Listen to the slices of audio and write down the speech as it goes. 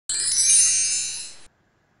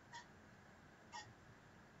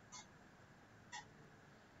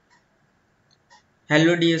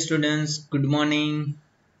Hello dear students, good morning.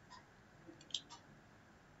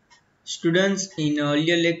 Students, in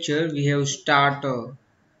earlier lecture we have started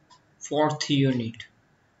fourth unit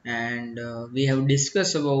and we have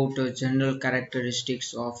discussed about general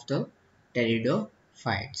characteristics of the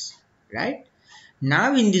pteridophytes, right?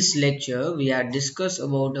 Now in this lecture we are discuss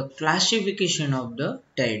about the classification of the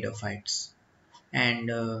pteridophytes and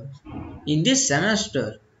in this semester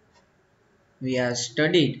we are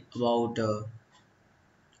studied about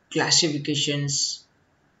classifications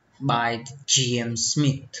by G.M.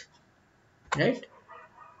 Smith, right?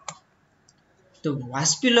 The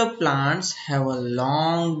vascular plants have a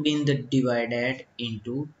long been divided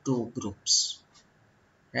into two groups,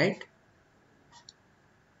 right?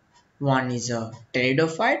 One is a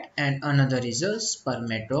pteridophyte and another is a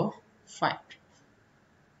spermatophyte.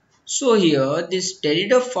 So here these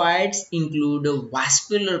pteridophytes include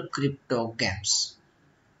vascular cryptogams.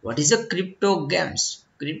 What is a cryptogams?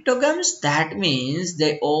 Cryptogams, that means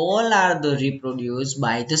they all are reproduced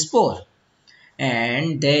by the spore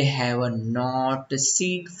and they have a not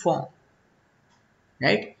seed form,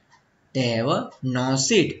 right? They have a no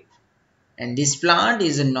seed and this plant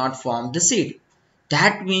is not formed the seed.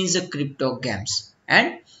 That means the cryptogams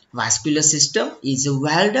and vascular system is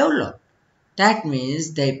well developed. That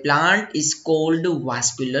means the plant is called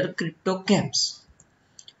vascular cryptogams,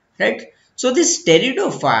 right? So this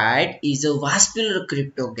pteridophyte is a vascular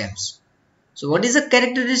cryptogams. So what is the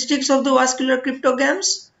characteristics of the vascular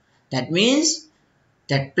cryptogams? That means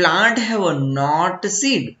that plant have a not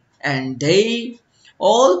seed and they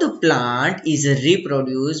all the plant is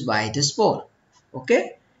reproduced by the spore.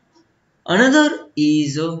 Okay. Another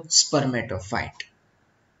is a spermatophyte.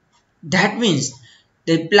 That means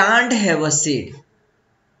the plant have a seed,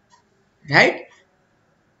 right?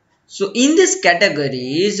 So in this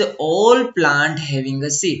category is all plant having a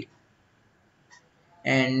seed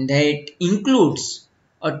and that includes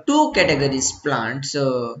two categories plants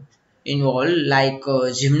involved like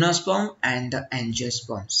gymnosperm and the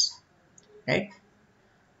angiosperms, right?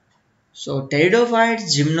 So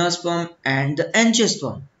pteridophytes, gymnosperm and the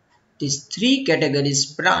angiosperm. These three categories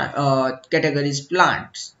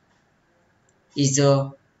plants is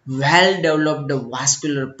a well developed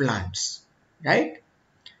vascular plants, right?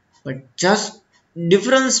 But just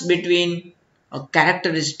difference between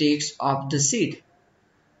characteristics of the seed.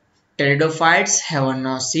 Pteridophytes have a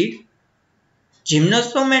no seed.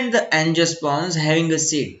 Gymnosperm and the angiosperms having a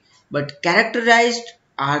seed, but characterized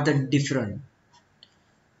are the different.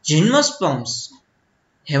 Gymnosperms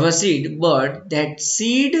have a seed, but that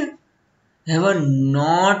seed have a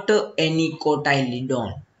not any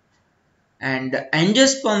cotyledon, and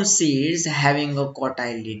angiosperm seeds having a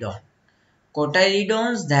cotyledon.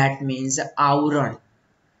 Cotyledons, that means આવરણ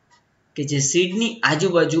કે જે seedની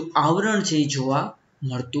આજુબાજુ આવરણ છે જોવા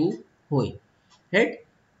મળતું હોય, right?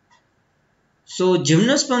 So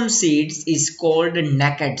gymnosperm seeds is called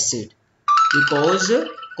naked seed because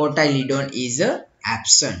cotyledon is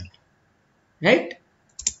absent, right?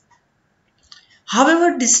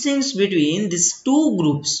 However, distinguish between these two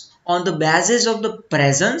groups on the basis of the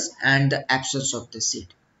presence and the absence of the seed,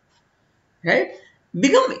 right?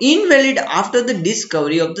 Become invalid after the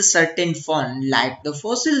discovery of the certain fund like the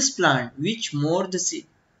fossils plant which more the seed.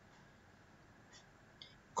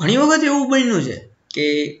 ઘણી વખત એવું બન્યું છે કે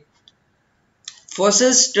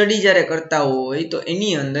fossil study જ્યારે કરતા હોય તો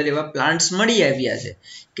એની અંદર એવા પ્લાન્ટ્સ મળી આવ્યા છે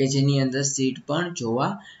કે જેની અંદર સીડ પણ જોવા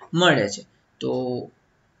મળે છે. તો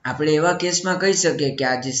આપણે એવા કેસમાં કહી શકીએ કે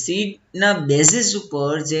આ જે સીડના બેઝિસ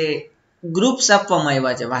ઉપર જે ગ્રુપ્સ આપવામાં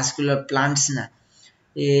આવ્યા છે વાસ્ક્યુલર પ્લાન્ટ્સના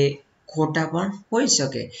એ ખોટા પણ હોઈ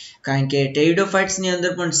શકે કારણ કે ટેરિડોફાઇટ્સની અંદર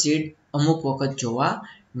પણ સીડ અમુક વખત જોવા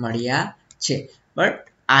મળ્યા છે. બટ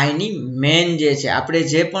આ એની મેન જે છે આપણે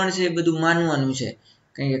જે પણ છે એ બધું માનવાનું છે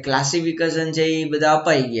કારણ કે ક્લાસિફિકેશન છે એ બધા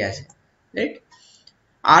અપાઈ ગયા છે, right?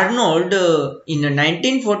 Arnold in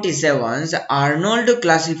 1947 Arnold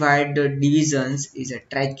classified the divisions is a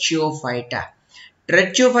Tracheophyta.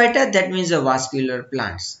 Tracheophyta, that means a vascular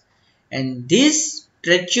plants, and this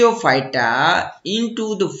Tracheophyta into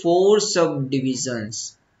the four subdivisions,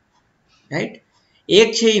 right? એક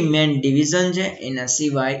છે એ મેન ડિવિઝન છે એના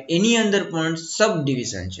સિવાય એની અંદર પણ સબ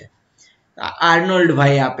ડિવિઝન છે. આર્નોલ્ડ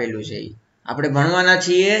ભાઈ આપેલું છે આપણે ભણવાના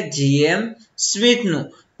છીએ જીએમ સ્મિથનું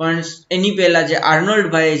પણ એની પહેલા જે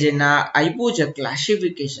આર્નોલ્ડ ભાઈએ જે ના આપ્યું છે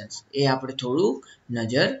ક્લાસિફિકેશન્સ એ આપણે થોડું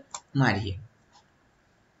નજર મારીએ.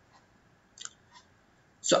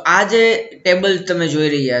 સો આ જે ટેબલ તમે જોઈ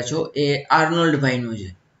રહ્યા છો એ આર્નોલ્ડ ભાઈનું છે,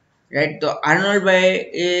 રાઈટ? તો આર્નોલ્ડ ભાઈ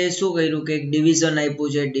એ શું કર્યું કે એક ડિવિઝન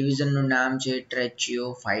આપ્યું છે, ડિવિઝનનું નામ છે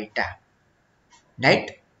ટ્રેચિયોફાઇટા, રાઈટ?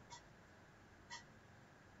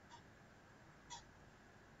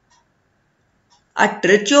 આ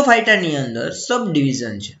ટ્રેચિયોફાઇટાની અંદર સબ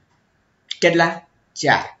ડિવિઝન છે કેટલા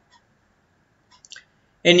 4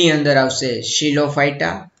 એની અંદર આવશે શિલોફાઇટા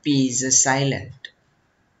P is silent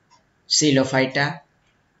શિલોફાઇટા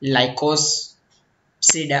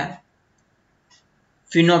લાઇકોસિડા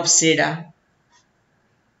Phenopsida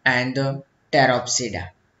and the Pteropsida.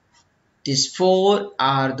 These 4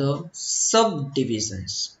 are the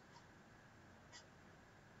subdivisions.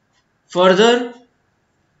 Further,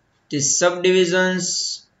 these subdivisions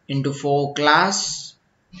into 4 classes: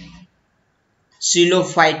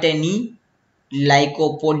 Coelophytany,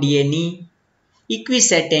 Lycopodieny,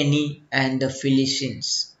 Equisetaeny and the Felicines.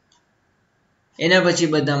 એના પછી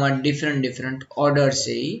બધામાં different order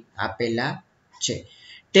છે આપેલા છે.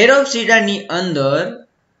 ટેરોપ્સિડાની અંદર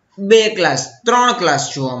 3 ક્લાસ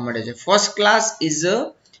જોવા મળે છે. First class is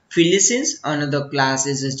Felicines, another class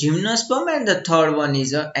is Gymnosperm and the third one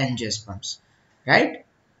is Angiosperms. Right?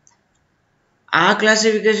 આ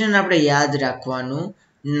ક્લાસિફિકેશન આપણે યાદ રાખવાનું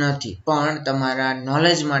નથી, પણ તમારા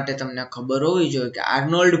નોલેજ માટે તમને ખબર હોવી જોઈએ કે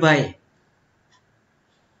આર્નોલ્ડ ભાઈ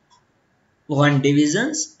 1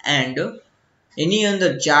 divisions and એની અંદર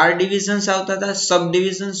 4 divisions આવતા હતા, સબ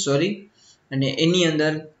ડિવિઝન સોરી, અને એની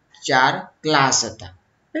અંદર 4 ક્લાસ હતા.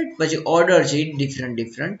 રાઈટ, પછી ઓર્ડર છે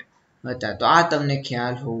ડિફરન્ટ હતા. તો આ તમને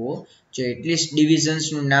ખ્યાલ હોવો જોઈએ. એટલીસ્ટ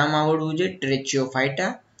ડિવિઝન્સનું નામ આવડવું જોઈએ, ટ્રેચિયોફાઇટા,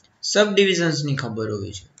 સબ ડિવિઝન્સની ખબર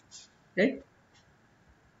હોવી જોઈએ. Right.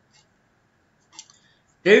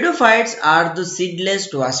 Pteridophytes are the seedless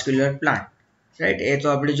vascular plant. Right, એ તો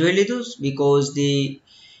આપણે જોઈ લીધું. Because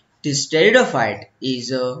this pteridophyte is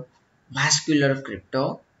a vascular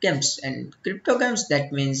cryptogams, and cryptogams, that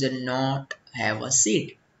means not have a seed.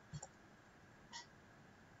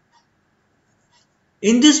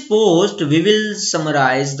 In this post, we will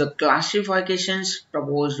summarize the classifications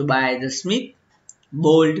proposed by the Smith,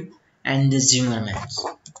 Bold and the Zimmerman.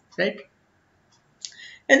 Right?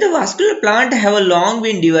 And the vascular plant have a long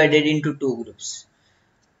been divided into 2 groups.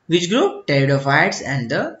 Which group? Pteridophytes and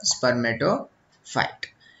the spermatophyte.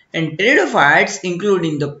 And pteridophytes include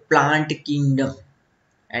in the plant kingdom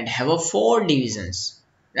and have a 4 divisions.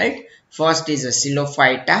 Right? First is a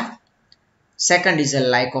Xylophyta, second is a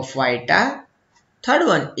Lycophyta, third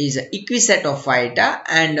one is a Equisetophyta,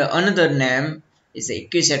 and another name is a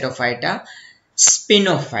Equisetophyta,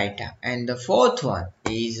 Spinophyta, and the fourth one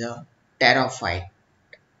is a Pterophyte.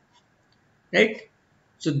 Right?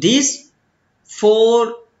 So these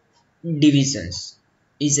 4 divisions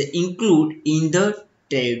is include in the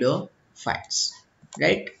pteridophytes.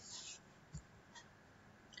 Right?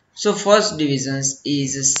 So first divisions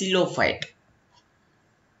is Xylophyte.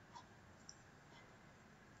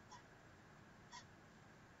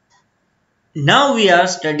 Now we are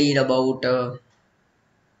studied about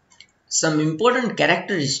some important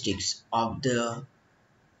characteristics of the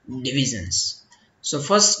divisions. So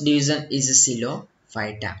first division is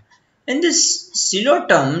Xylophyta, and this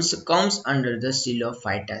Xyloterms comes under the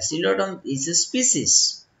Xylophyta. Xyloterm is a species,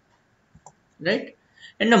 right?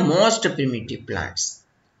 And the most primitive plants.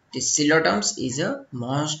 This Xyloterms is a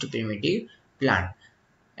most primitive plant,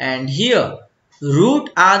 and here root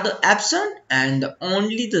are the absent and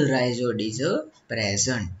only the rhizode is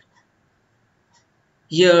present.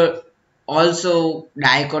 Here also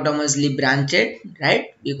dichotomously branched, right?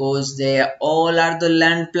 Because they all are the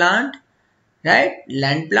land plant, right?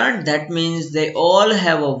 Land plant, that means they all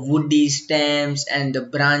have a woody stems and the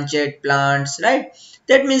branched plants, right?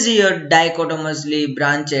 That means here dichotomously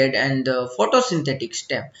branched and the photosynthetic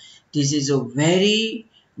stem. This is a very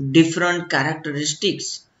different characteristics.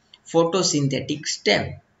 Photosynthetic stem.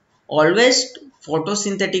 Always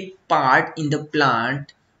photosynthetic part in the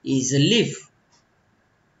plant is a leaf.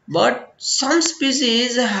 But some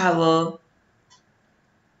species have a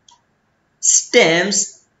stems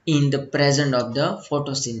in the presence of the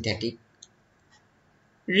photosynthetic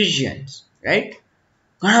regions, right?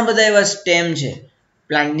 ઘણા બધા એવા stem છે,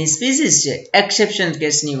 પ્લાન્ટની species છે, exception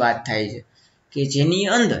કેસની વાત થાય છે કે જેની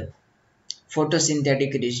અંદર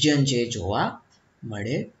ફોટોસિન્થેટિક રિજિયન છે જોવા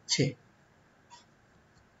મળે છે.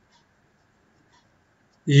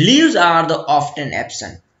 Leaves are the often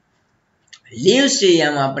absent. Leaves છે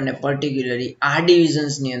એમાં આપણને પર્ટિક્યુલરલી આ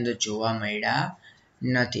ડિવિઝન્સની અંદર જોવા મળ્યા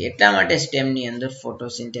નથી, એટલા માટે સ્ટેમની અંદર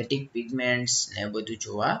ફોટોસિન્થેટિક પિગમેન્ટ્સ ને બધું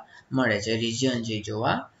જોવા મળે છે, રિજિયન છે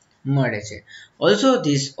જોવા મળે છે. Also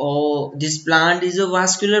this plant is a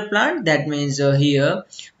vascular plant, that means here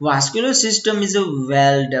vascular system is a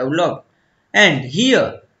well developed, and here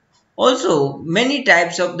also many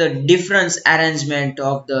types of the different arrangement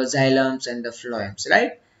of the xylems and the phloems,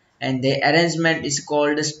 right? And the arrangement is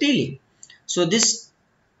called stele. So this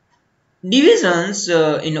divisions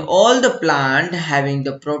in all the plant having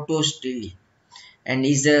the protostele, and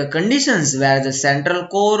is the conditions where the central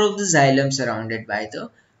core of the xylem surrounded by the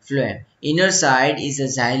phloem. Inner side is the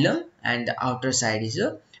xylem and the outer side is the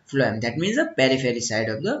phloem. That means the periphery side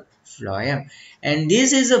of the phloem. And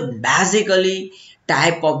this is a basically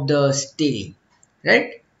type of the stele, right?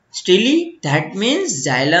 Stele, that means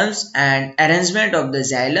xylems and arrangement of the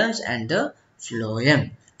xylems and the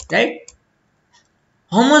phloem, right?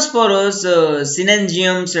 Homosporous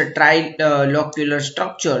synangiums trilocular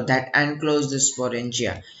structure that enclose the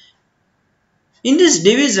sporangia. In these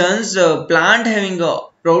divisions, plant having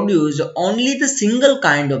produced only the single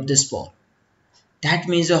kind of the spore. That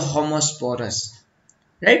means a homosporous,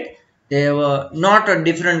 right? They were not a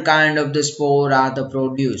different kind of the spore are the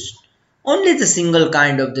produced. Only the single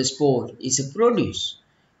kind of the spore is produced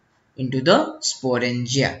into the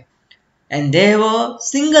sporangia. And they have a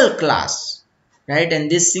single class, right?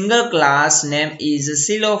 And this single class name is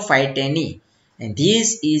Xylophytany, and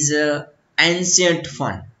this is a ancient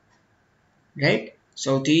fern, right?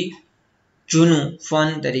 સૌથી જૂનું fun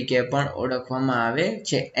તરીકે પણ ઓળખવામાં આવે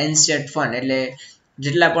છે. Ancient fun એટલે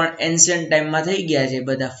જેટલા પણ એન્શિયન્ટ ટાઈમમાં થઈ ગયા છે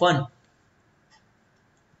બધા ફન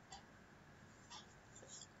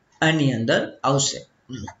આની અંદર આવશે.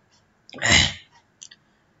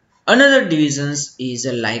 Another divisions is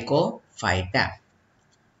a Lycophyta.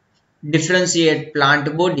 Differentiate plant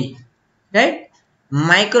body, right?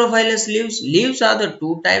 Microphylous leaves. Leaves are the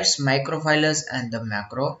two types, microphylous and the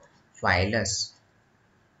macrophylous.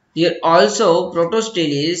 Here also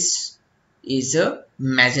protosteles is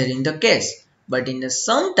major in the case, but in the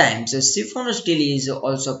sometimes siphonostele is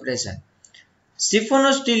also present.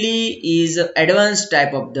 Siphonostele is advanced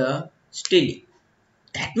type of the stele.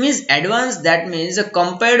 That means advanced, that means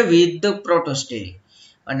compared with the protostele.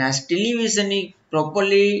 અને આ સ્ટીલી વિશેની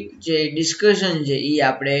properly જે discussion છે એ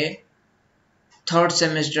આપણે third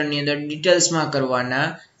સેમેસ્ટરની અંદર ડિટેલ્સમાં કરવાના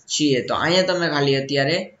છીએ. તો અહીંયા તમે ખાલી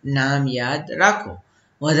અત્યારે નામ યાદ રાખો.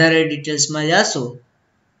 વધારે ડિટેલ્સમાં જાશો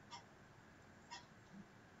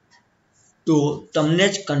તો તમને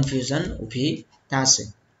જ કન્ફ્યુઝન ઊભી થશે,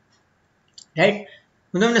 રાઈટ?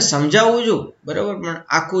 હું તમને સમજાવું છું બરાબર, પણ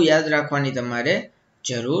આખું યાદ રાખવાની તમારે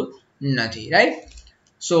જરૂર નથી, right?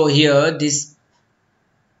 So here this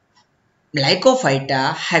Lycophyta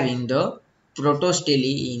having the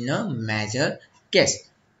protostele in a major case,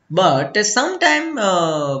 but sometime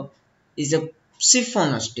is a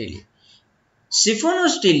siphonostele.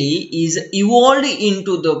 Siphonostele is evolved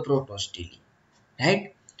into the protostele, right?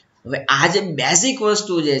 હવે આ જે બેઝિક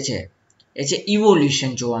વસ્તુ જે છે એ છે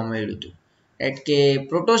ઇવોલ્યુશન જોવા મળ્યું હતું, રાઈટ? કે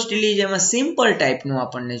પ્રોટોસ્ટેલી જેમાં સિમ્પલ ટાઈપનું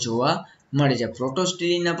આપણને જોવા મળે છે.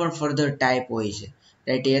 પ્રોટોસ્ટેલીના પણ ફર્ધર ટાઈપ હોય છે,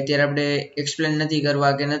 રાઈટ? એ અત્યારે આપણે એક્સપ્લેન નથી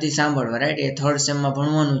કરવા કે નથી સાંભળવા, રાઈટ? એ થર્ડ સેમમાં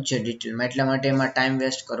ભણવાનું જ છે ડિટેલમાં, એટલા માટે એમાં ટાઈમ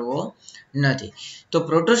વેસ્ટ કરવો નથી. તો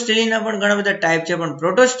પ્રોટોસ્ટેલીના પણ ઘણા બધા ટાઈપ છે, પણ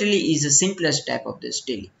પ્રોટોસ્ટેલી is a simplest type of the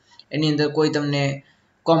Stanley. એની અંદર કોઈ તમને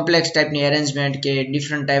કોમ્પ્લેક્સ ટાઈપની એરેન્જમેન્ટ કે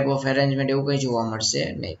ડિફરન્ટ ટાઈપ ઓફ એરેન્જમેન્ટ એવું કંઈ જોવા મળશે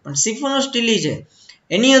નહીં. પણ સિફોનોસ્ટેલી છે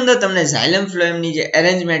એની અંદર તમને ઝાયલમ ફ્લોએમની જે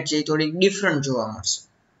એરેન્જમેન્ટ છે એ થોડીક ડિફરન્ટ જોવા મળશે.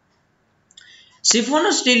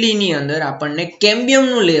 સિફોનોસ્ટેલીની અંદર આપણને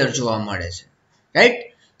કેમ્બિયમનું લેયર જોવા મળે છે, right?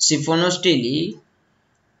 સિફોનોસ્ટેલી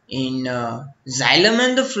in xylem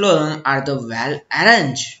and the phloem are the well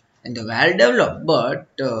arranged and the well developed, but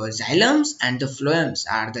xylems and the phloems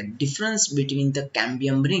are the difference between the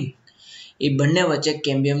cambium ring. એ બંને વચ્ચે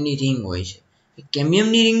કેમ્બિયમની રિંગ હોય છે.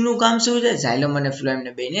 કેમ્બિયમની રિંગનું કામ શું છે? ઝાયલમ અને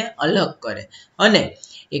ફ્લોએમને બેને અલગ કરે, અને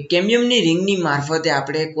એ કેમ્બિયમની રિંગની મારફતે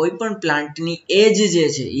આપણે કોઈ પણ પ્લાન્ટની એજ જે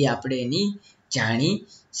છે એ આપણે એની જાણી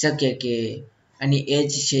શકીએ કે આની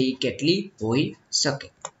એજ છે એ કેટલી હોઈ શકે.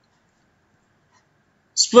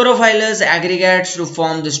 Sporophyllous aggregates to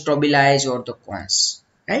form the strobiles or the cones,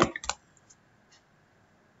 right?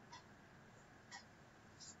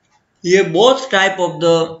 Here both type of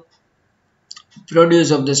the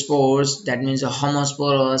produce of the spores, that means the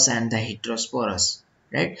homosporous and the heterosporous,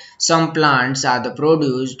 right? Some plants are the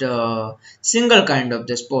produced single kind of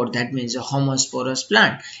the spore, that means a homosporous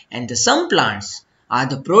plant, and some plants are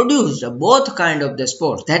the produced both kind of the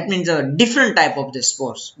spores, that means a different type of the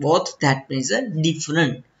spores. Both, that means a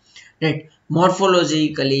different, right?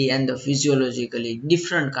 Morphologically and the physiologically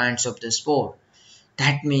different kinds of the spore,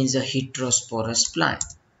 that means a heterosporous plant,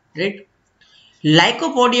 right?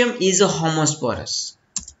 Lycopodium is a homosporous.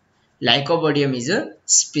 Lycopodium is a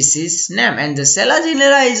species name, and the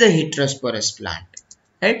Selaginella is a heterosporous plant,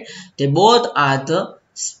 right? They both are the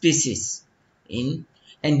species in,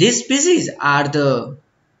 and these species are the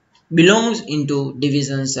belongs into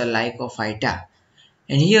divisions Lycophyta.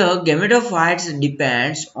 And here gametophytes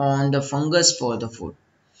depends on the fungus for the food.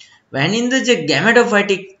 When in the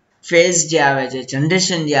gametophytic phase જે આવે છે,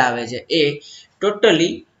 generation જે આવે છે, એ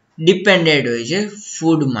totally dependent હોય છે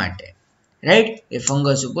food માટે, right? એ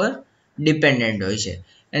fungus ઉપર ડિપેન્ડેન્ટ હોય છે.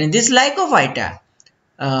 અને this લાઇકોફાઇટા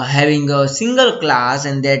having a single class,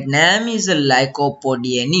 and that name is a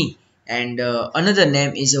Lycopodiene, and another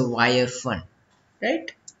name is a wire fern, right?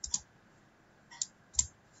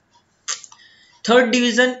 Third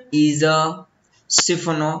division is a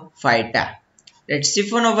Siphonophyta. That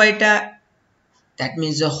Siphonophyta, that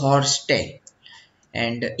means a horsetail,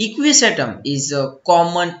 and Equisetum is a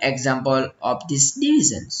common example of these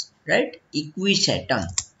divisions, right? Equisetum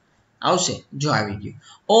આવશે જો આવી ગયું.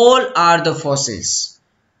 All are the fossils.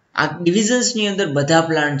 આ divisions ની અંદર બધા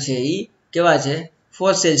plant છે એ કેવા છે?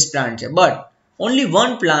 Fossils plant છે. But only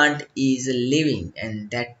one plant is living, and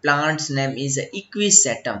that plant's name is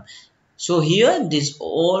Equisetum. So here this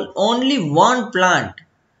only one plant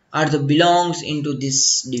are the belongs into this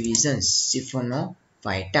divisions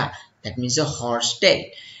Siphonophyta, that means a horsetail.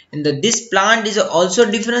 And this plant is also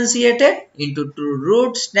differentiated into two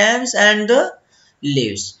root stems and the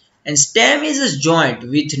leaves. And stem is a joint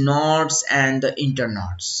with nodes and the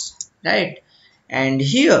internodes, right? And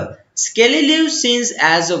here scaly leaves seen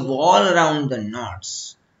as a wall around the nodes,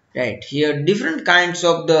 right? Here different kinds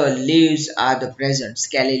of the leaves are the present,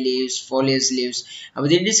 scaly leaves, foliage leaves. આ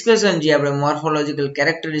બધી discussion જે આપણે morphological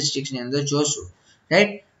characteristics ની અંદર જોશું,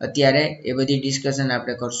 right? અત્યારે એ બધી discussion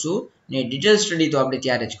આપણે કરશું ને ડિટેલ સ્ટડી તો આપણે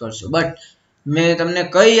ત્યારે જ કરશું. બટ મેં તમને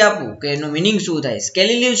કહી આપું કે એનું મિનિંગ શું થાય.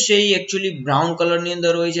 સ્કેલી લીવ્સ છે એ એકચ્યુઅલી બ્રાઉન કલરની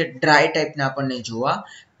અંદર હોય છે, ડ્રાય ટાઈપના આપણને જોવા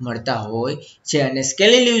મળતા હોય છે. અને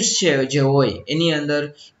સ્કેલી લીવ્સ છે જે હોય એની અંદર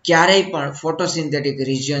ક્યારેય પણ ફોટોસિન્થેટિક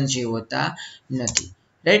રિજન જે હોતા નથી,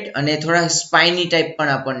 રાઈટ? અને થોડા સ્પાઇની ટાઈપ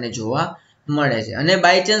પણ આપણને જોવા મળે છે. અને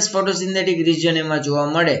બાય ચાન્સ ફોટોસિન્થેટિક રિજન એમાં જોવા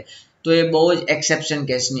મળે તો એ બહુ જ એક્સેપ્શન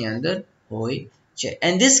કેસની અંદર હોય છે.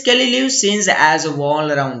 And this scaly leaf seen as a wall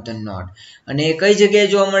around the node. અને એ કઈ જગ્યાએ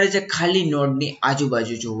જોવા મળે છે? ખાલી નોડની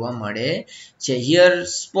આજુબાજુ જોવા મળે છે. Here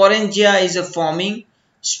sporangia is a forming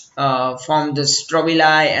from the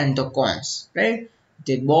strobili and the cones, right?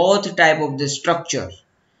 They both type of the structure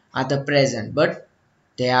are the present, but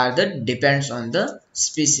they are the depends on the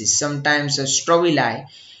species. Sometimes a strobili,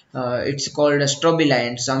 it's called a strobili,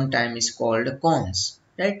 and sometimes it's called a cones,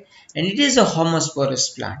 right? And it is a homosporous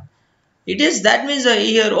plant. It is, that means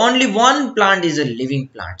here only one plant is a living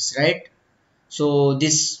plants, right? So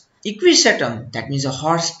this Equisetum, that means a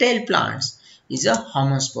horsetail plants, is a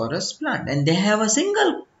homosporous plant, and they have a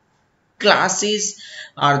single classes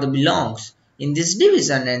are the belongs in this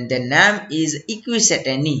division, and the name is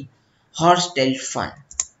Equisetani, horsetail fern,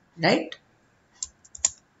 right?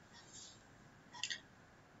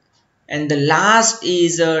 And the last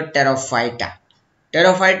is a Pterophyta.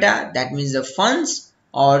 Pterophyta, that means the ferns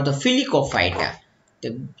or the Filicophyta.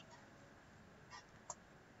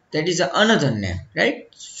 That is another name, right?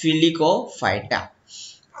 Filicophyta.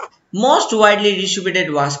 Most widely distributed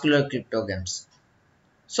vascular cryptogams.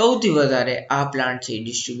 સૌથી વધારે આ plant છે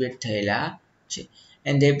distribute થયેલા છે.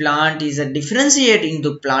 And the plant is a differentiating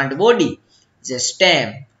the plant body. The stem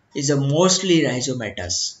is a mostly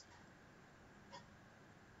rhizomatous.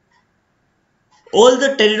 All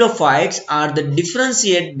the pteridophytes are the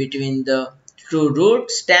differentiate between the true root,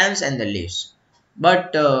 stems and the leaves.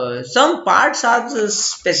 But some parts are the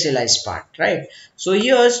specialized part, right? So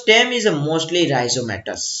here stem is a mostly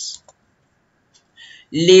rhizomatous.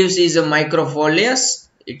 Leaves is a microfolious.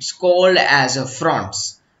 It's called as a fronds.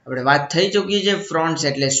 આપણે વાત થઈ ચૂકી છે. fronds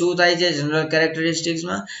એટલે શું થાય છે general characteristics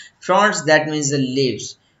માં? fronds, that means the leaves,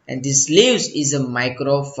 and this leaves is a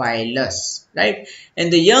microphyllous, right? And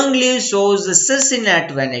the young leaves shows the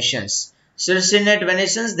circinate venations. Circinate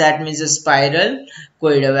venations, that means a spiral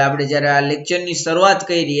coil. હવે આપણે જ્યારે આ લેક્ચરની શરૂઆત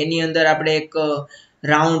કરી એની અંદર આપણે એક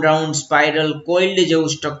રાઉન્ડ સ્પાઇરલ કોઇલ્ડ જેવું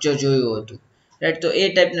સ્ટ્રક્ચર જોયું હતું, રાઈટ? તો એ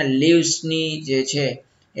ટાઈપના લીવ્સની જે છે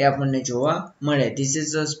એ આપણને જોવા મળે. This is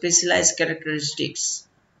a specialized characteristics,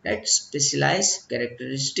 right? Specialized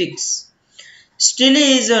characteristics. Stele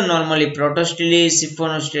is a normally protostele,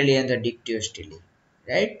 siphonostele and the dictyostele,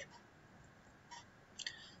 right?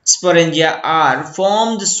 Sporangia are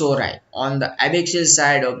formed sori on the abaxial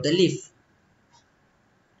side of the leaf.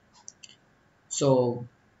 So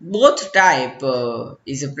both type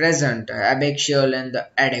is present, abaxial and the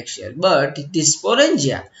adaxial, but the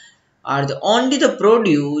sporangia are the only the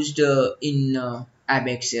produced in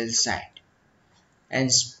abaxial side, and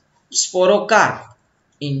sporocarp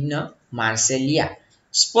in Marcellia.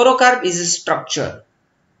 Sporocarp is a structure,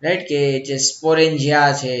 right? કે જે sporangia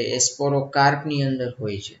છે એ sporocarp ની અંદર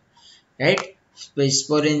હોય છે, right?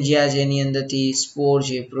 સ્પોરેન્જિયા જેની અંદરથી સ્પોર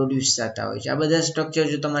છે પ્રોડ્યુસ થતા હોય છે. આ બધા સ્ટ્રક્ચર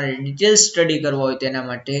જો તમારે ડિટેલ સ્ટડી કરવો હોય તેના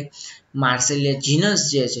માટે માર્સેલિયા જીનસ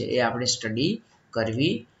જે છે એ આપણે સ્ટડી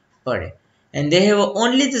કરવી પડે. and they have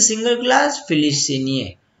only the single class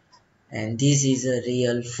Feliciniae, and this is a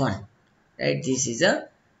real fun, right? This is a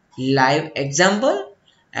live example,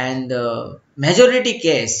 and the majority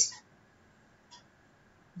case,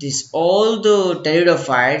 this all the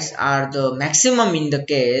pteridophytes are the maximum in the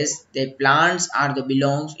case the plants are the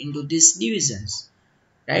belongs into these divisions,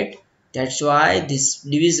 right? That's why this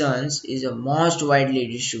divisions is a most widely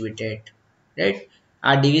distributed, right?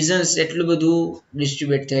 આ divisions એટલું બધું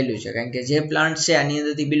distribute થયેલું છે કારણ કે જે plant છે આની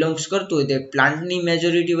અંદરથી belongs કરતું હોય તે પ્લાન્ટની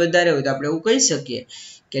મેજોરિટી વધારે હોય તો આપણે એવું કહી શકીએ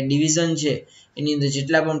કે ડિવિઝન છે એની અંદર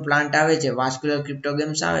જેટલા પણ પ્લાન્ટ આવે છે વાસ્ક્યુલર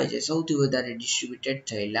ક્રિપ્ટોગેમ્સ આવે છે સૌથી વધારે distributed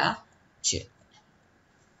થયેલા છે,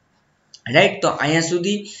 રાઈટ? તો અહીંયા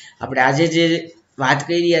સુધી આપણે આજે જે વાત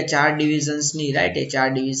કરી આ ચાર ડિવિઝન્સની, રાઈટ? એ ચાર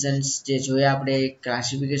ડિવિઝન્સ જે જોયા આપણે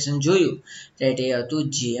ક્લાસિફિકેશન જોયું, રાઈટ? એ હતું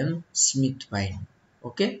જીએમ સ્મિથ ભાઈ.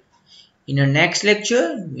 Okay, in our next lecture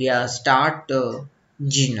we are start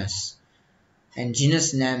genus, and genus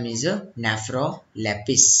name is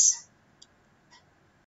Nephrolepis.